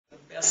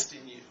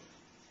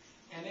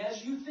And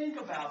as you think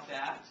about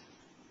that,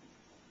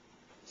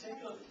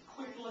 take a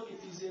quick look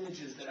at these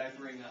images that I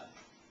bring up.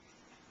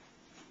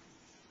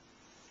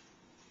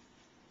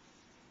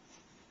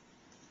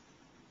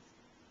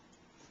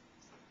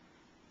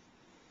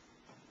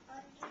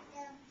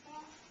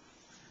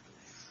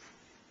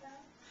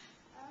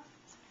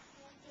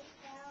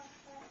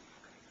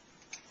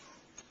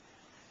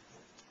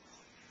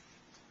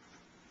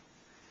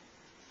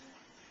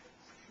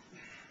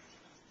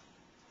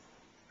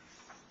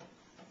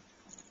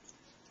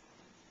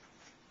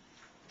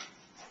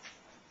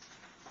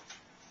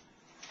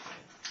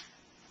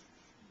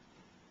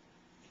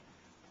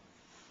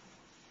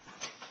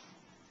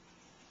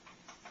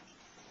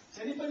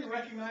 Does anybody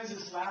recognize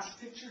this last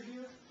picture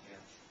here? Yeah.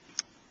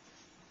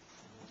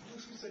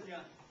 Who said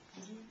yeah?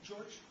 Did you,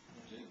 George?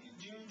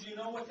 Do you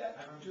know what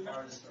that? I remember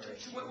part of the story.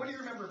 What do you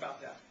remember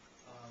about that?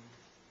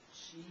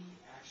 She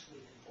actually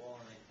hit the ball,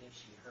 and I think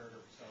she hurt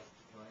herself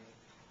running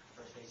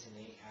first base, and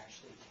they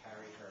actually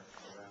carried her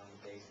around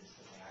the bases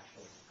as the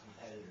actual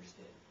competitors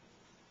did.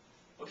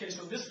 Okay,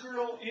 so this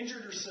girl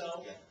injured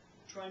herself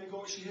trying to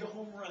go. She hit a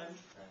home run.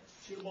 Right.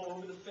 She hit a ball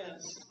over the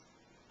fence.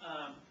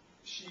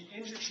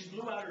 She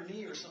blew out her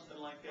knee or something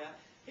like that.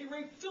 Hey,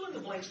 Ray, fill in the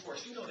blanks for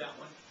us. You know that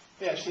one.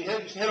 Yeah, she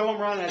hit a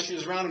home run as she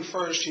was rounding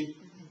first. She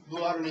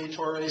blew out her knee,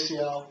 tore her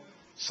ACL.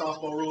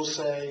 Softball rules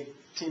say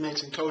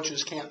teammates and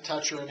coaches can't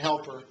touch her and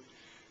help her.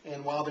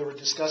 And while they were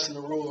discussing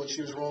the rule and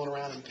she was rolling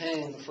around in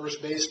pain, the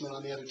first baseman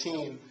on the other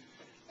team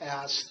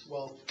asked,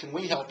 well, can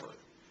we help her?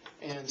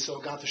 And so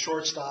got the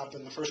shortstop,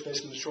 and the first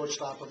baseman, the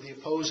shortstop of the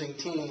opposing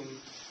team,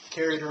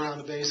 carried her around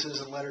the bases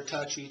and let her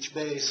touch each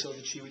base so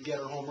that she would get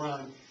her home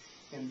run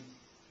and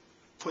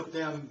put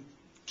them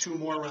 2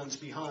 more runs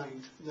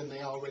behind than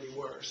they already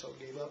were, so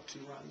gave up 2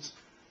 runs.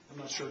 I'm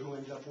not sure who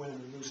ended up winning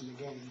or losing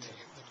the game.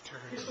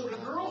 Okay, so the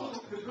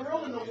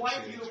girl in the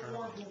white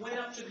uniform who went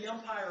up to the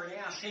umpire and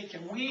asked, hey,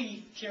 can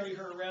we carry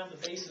her around the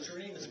bases? Her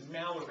name is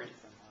Mallory.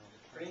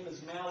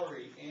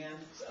 And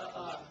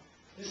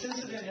this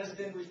incident has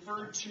been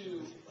referred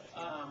to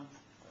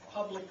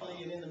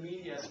publicly and in the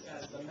media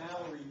as the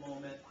Mallory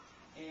moment.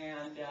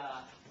 And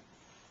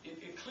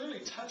it clearly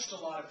touched a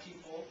lot of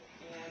people.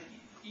 And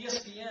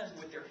ESPN,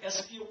 with their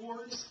ESPY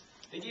Awards,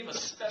 they gave a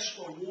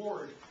special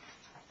award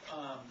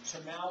to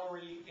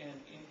Mallory and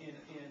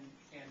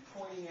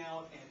pointing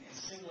out and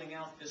singling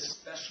out this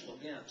special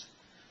event.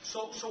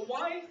 So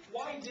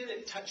why did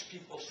it touch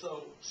people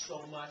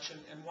so much,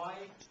 and why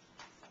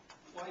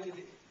did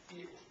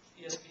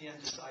ESPN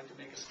decide to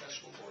make a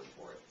special award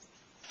for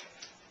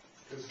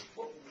it?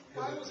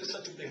 Why was it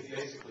such a big deal?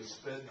 Basically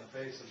spit in the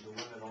face of the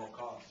win at all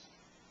costs.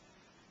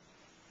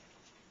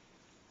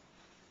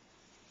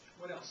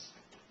 What else?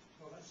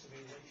 Well, that's the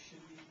way life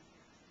should be.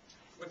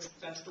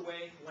 That's the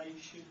way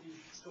Life should be.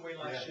 it's the way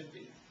life should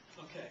be.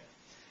 Okay.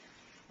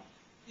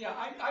 Yeah,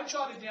 I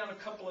jotted down a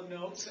couple of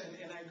notes,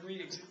 and I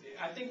agree.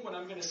 I think what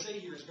I'm going to say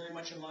here is very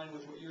much in line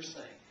with what you're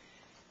saying.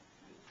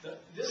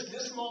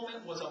 This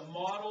moment was a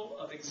model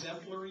of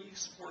exemplary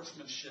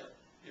sportsmanship.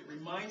 It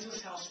reminds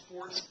us how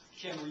sports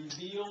can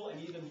reveal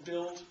and even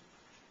build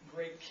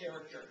great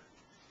character.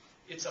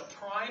 It's a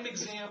prime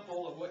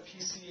example of what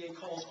PCA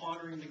calls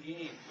honoring the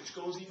game, which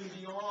goes even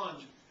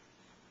beyond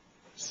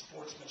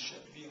sportsmanship,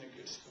 being a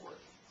good sport.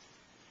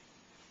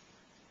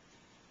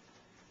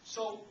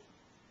 So,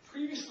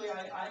 previously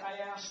I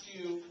asked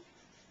you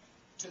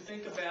to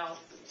think about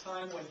the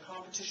time when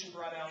competition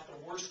brought out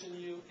the worst in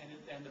you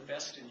and the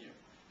best in you.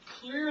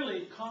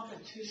 Clearly,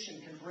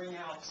 competition can bring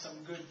out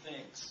some good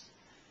things.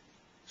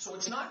 So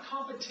it's not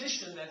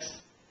competition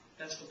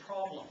that's the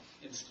problem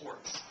in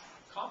sports.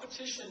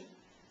 Competition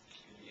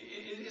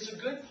is a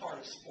good part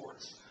of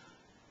sports.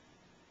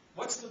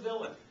 What's the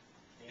villain?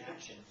 The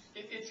action.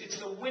 It's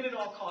the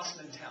win-at-all-cost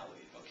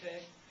mentality,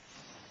 okay?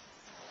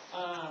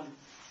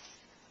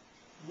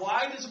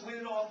 Why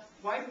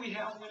do we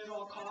have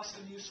win-at-all-cost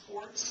in youth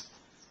sports?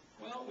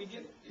 Well,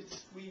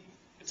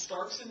 it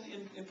starts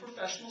in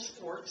professional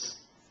sports,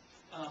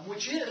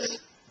 which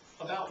is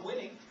about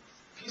winning.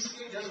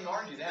 PCA doesn't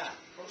argue that.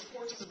 Pro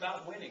sports is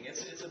about winning.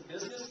 It's a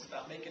business. It's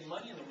about making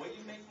money, and the way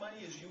you make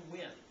money is you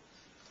win.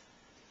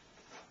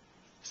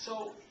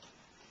 So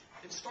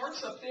it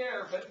starts up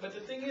there, but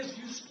the thing is,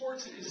 youth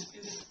sports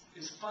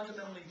is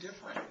fundamentally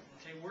different.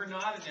 Okay, we're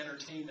not an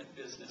entertainment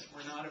business.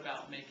 We're not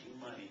about making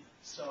money.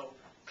 So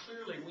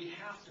clearly, we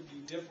have to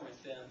be different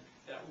than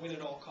that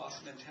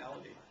win-at-all-cost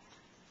mentality.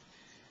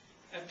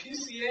 At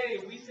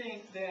PCA, we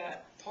think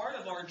that part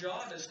of our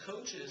job as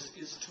coaches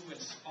is to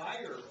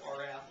inspire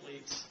our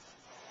athletes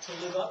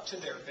to live up to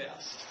their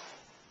best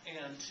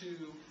and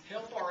to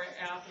help our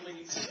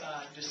athletes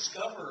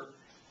discover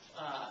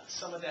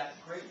some of that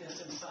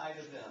greatness inside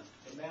of them,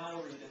 the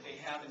Mallory that they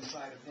have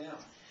inside of them.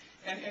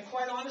 And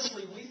quite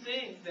honestly, we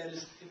think that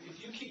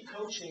if you keep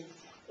coaching,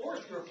 or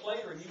if you're a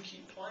player and you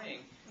keep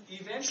playing,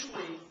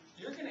 eventually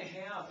you're going to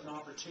have an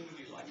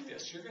opportunity like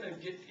this. You're going to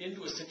get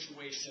into a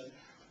situation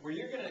where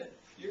you're going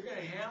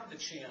to have the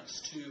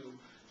chance to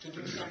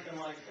do something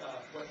like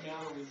what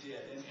Mallory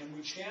did. And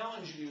we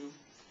challenge you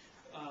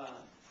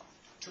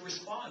to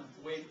respond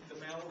the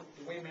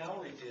way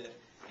Mallory did.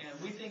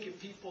 And we think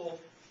if you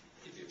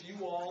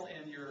all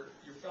and your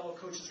fellow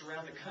coaches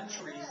around the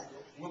country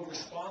will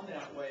respond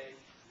that way,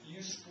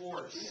 youth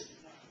sports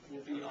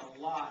will be a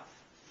lot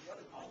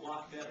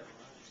better.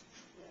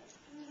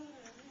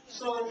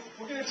 So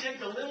we're going to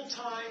take a little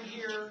time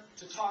here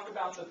to talk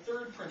about the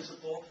third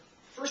principle.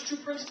 First two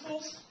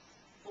principles,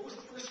 what was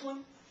the first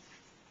one?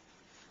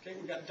 Okay,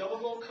 we've got double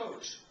goal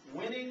coach,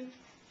 winning,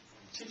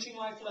 teaching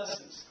life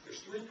lessons. There's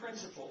three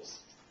principles.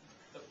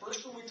 The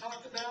first one we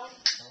talked about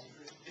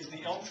is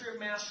the elm tree of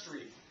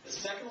mastery. The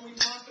second one we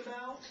talked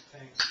about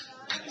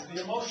is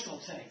the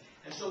emotional tank.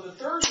 And so the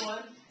third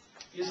one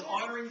is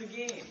honoring the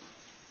game.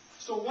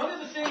 So one of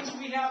the things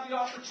we have the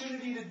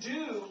opportunity to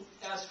do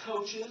as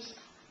coaches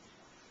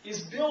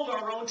is build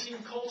our own team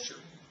culture.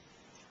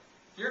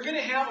 You're going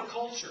to have a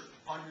culture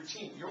on your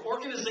team. Your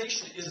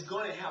organization is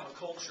going to have a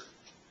culture.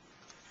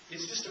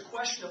 It's just a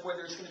question of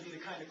whether it's going to be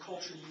the kind of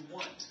culture you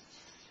want.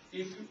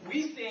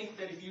 We think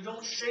that if you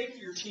don't shape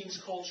your team's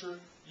culture,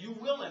 you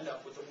will end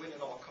up with a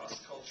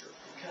win-at-all-costs culture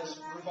because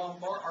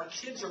our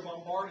kids are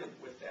bombarded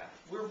with that.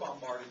 We're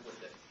bombarded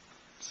with it.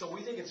 So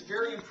we think it's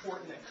very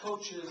important that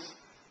coaches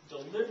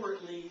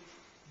deliberately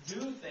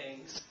do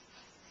things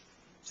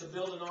to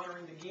build an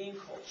honoring the game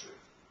culture.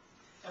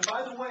 And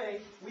by the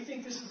way, we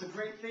think this is a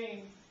great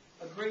thing,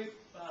 a great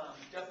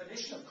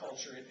definition of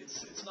culture.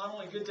 It's not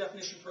only a good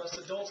definition for us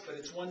adults, but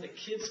it's one that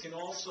kids can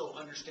also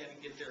understand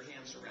and get their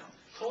hands around.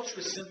 Culture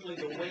is simply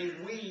the way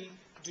we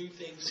do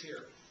things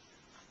here.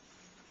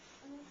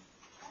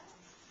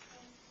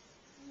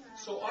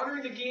 So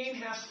honoring the game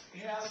has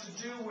to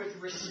do with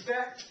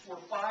respect for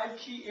 5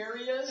 key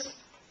areas.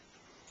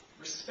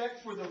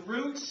 Respect for the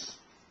roots,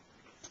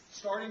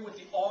 starting with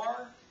the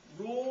R,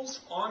 rules,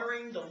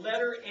 honoring the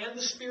letter and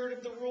the spirit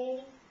of the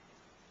rule,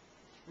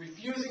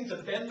 refusing to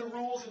bend the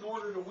rules in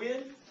order to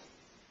win,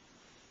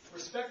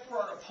 respect for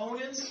our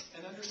opponents,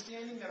 and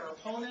understanding that our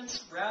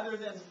opponents, rather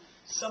than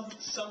something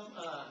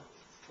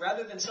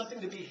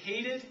to be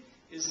hated,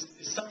 is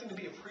something to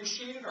be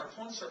appreciated. Our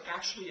opponents are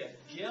actually a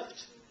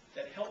gift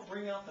that help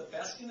bring out the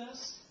best in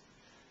us.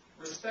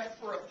 Respect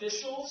for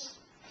officials,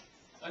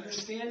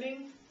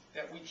 understanding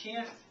that we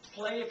can't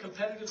play a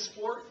competitive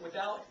sport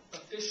without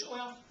officials.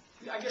 Well,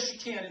 I guess you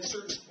can in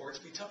certain sports.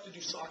 It'd be tough to do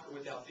soccer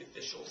without the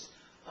officials.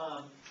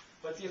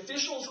 But the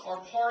officials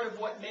are part of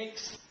what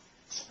makes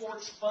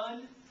sports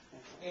fun.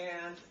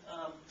 And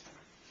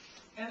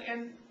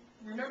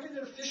remember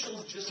that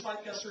officials, just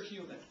like us, are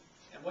human.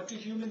 And what do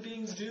human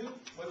beings do?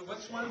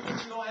 What's one of the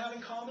things we all have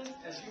in common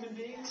as human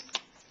beings?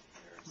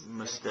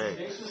 Mistakes.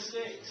 Make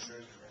mistakes.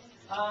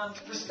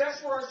 Respect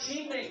for our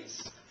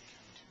teammates.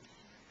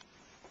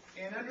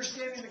 And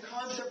understanding the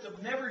concept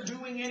of never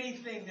doing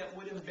anything that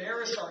would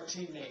embarrass our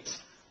teammates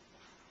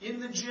in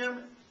the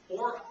gym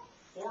or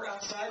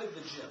outside of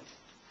the gym.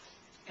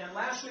 And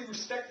lastly,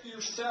 respect for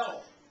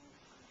yourself.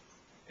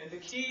 And the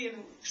key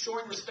in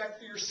showing respect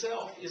for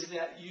yourself is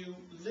that you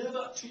live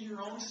up to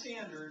your own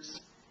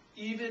standards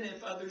even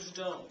if others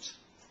don't.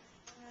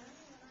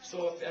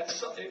 So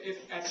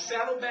if at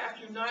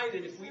Saddleback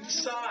United, if we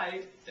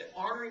decide that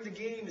honoring the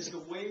game is the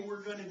way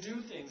we're going to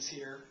do things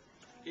here,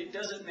 it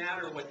doesn't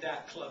matter what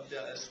that club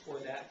does, or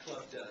that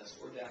club does,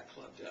 or that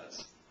club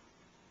does.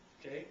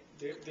 Okay?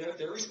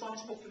 They're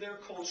responsible for their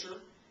culture,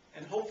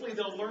 and hopefully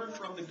they'll learn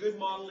from the good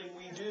modeling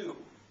we do.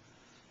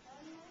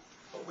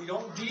 But we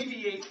don't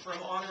deviate from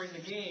honoring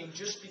the game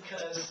just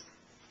because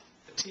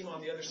the team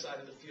on the other side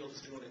of the field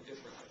is doing it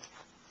differently.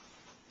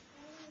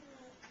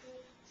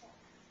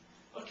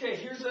 Okay,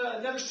 here's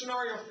another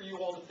scenario for you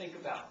all to think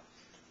about.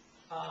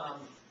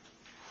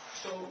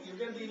 So you're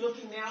going to be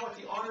looking now at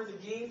the Honor the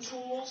Game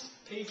tools,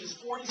 pages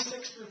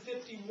 46 through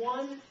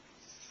 51.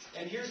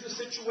 And here's the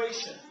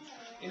situation.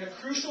 In a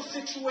crucial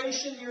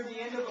situation near the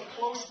end of a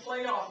close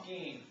playoff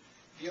game,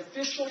 the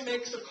official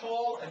makes a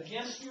call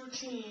against your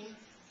team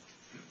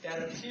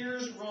that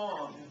appears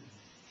wrong.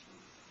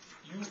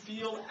 You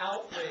feel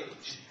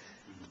outraged.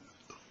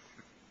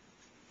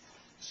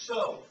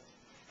 So,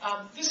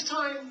 this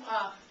time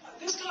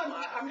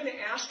I'm going to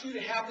ask you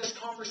to have this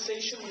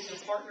conversation with your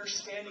partner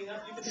standing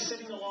up. You've been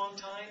sitting a long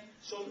time,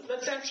 so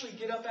let's actually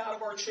get up out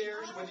of our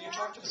chairs, whether you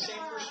talk to the same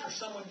person or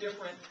someone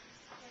different.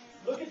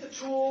 Look at the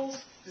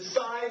tools,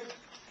 decide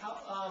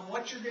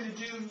what you're going to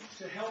do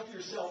to help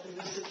yourself in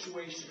this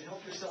situation, to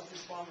help yourself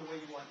respond the way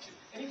you want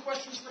to. Any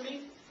questions for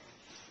me?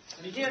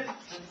 And again,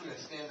 Simply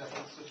stand up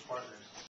and switch partners.